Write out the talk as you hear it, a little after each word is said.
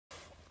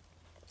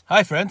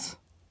Hi friends,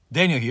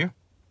 Daniel here.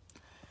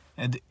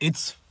 And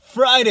it's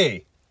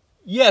Friday.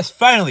 Yes,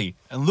 finally.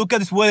 And look at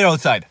this weather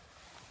outside.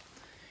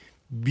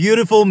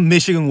 Beautiful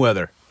Michigan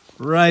weather.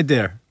 Right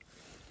there.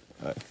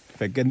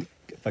 If I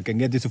can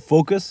get this to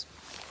focus.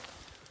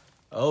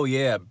 Oh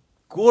yeah,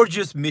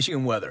 gorgeous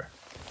Michigan weather.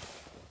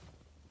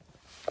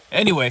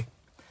 Anyway,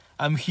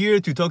 I'm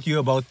here to talk to you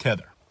about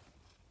Tether.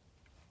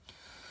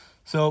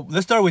 So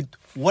let's start with,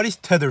 what is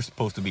Tether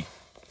supposed to be?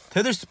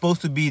 Tether is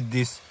supposed to be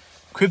this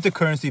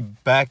cryptocurrency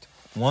backed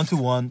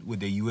one-to-one with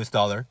the US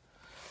dollar,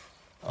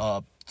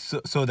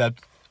 so that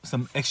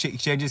some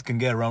exchanges can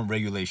get around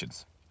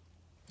regulations.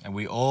 And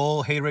we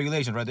all hate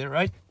regulation right there,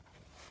 right?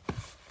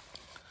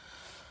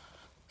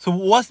 So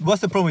what's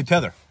the problem with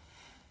Tether?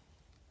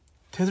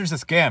 Tether's a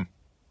scam.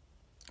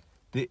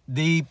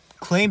 They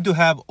claim to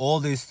have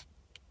all this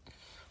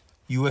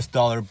US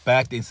dollar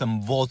backed in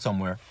some vault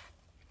somewhere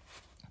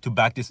to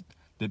back this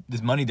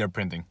money they're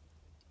printing.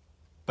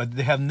 But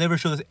they have never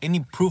showed us any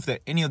proof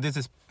that any of this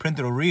is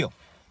printed or real.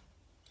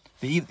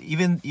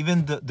 Even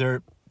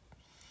their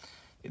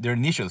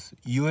initials,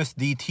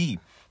 USDT,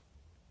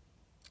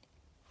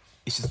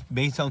 it just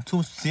may sound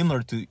too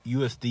similar to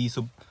USD,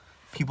 so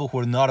people who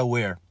are not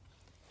aware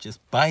just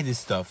buy this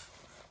stuff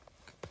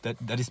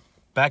that is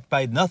backed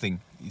by nothing.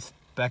 It's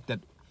backed by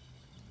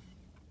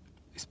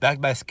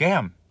a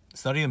scam.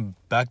 It's not even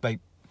backed by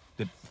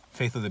the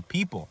faith of the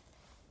people.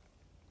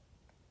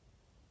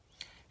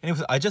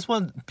 Anyways, I just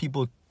want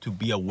people to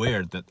be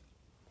aware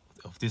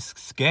of this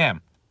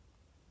scam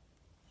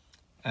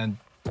and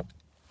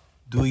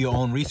do your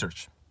own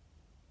research.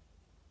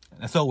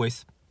 As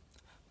always,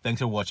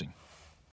 thanks for watching.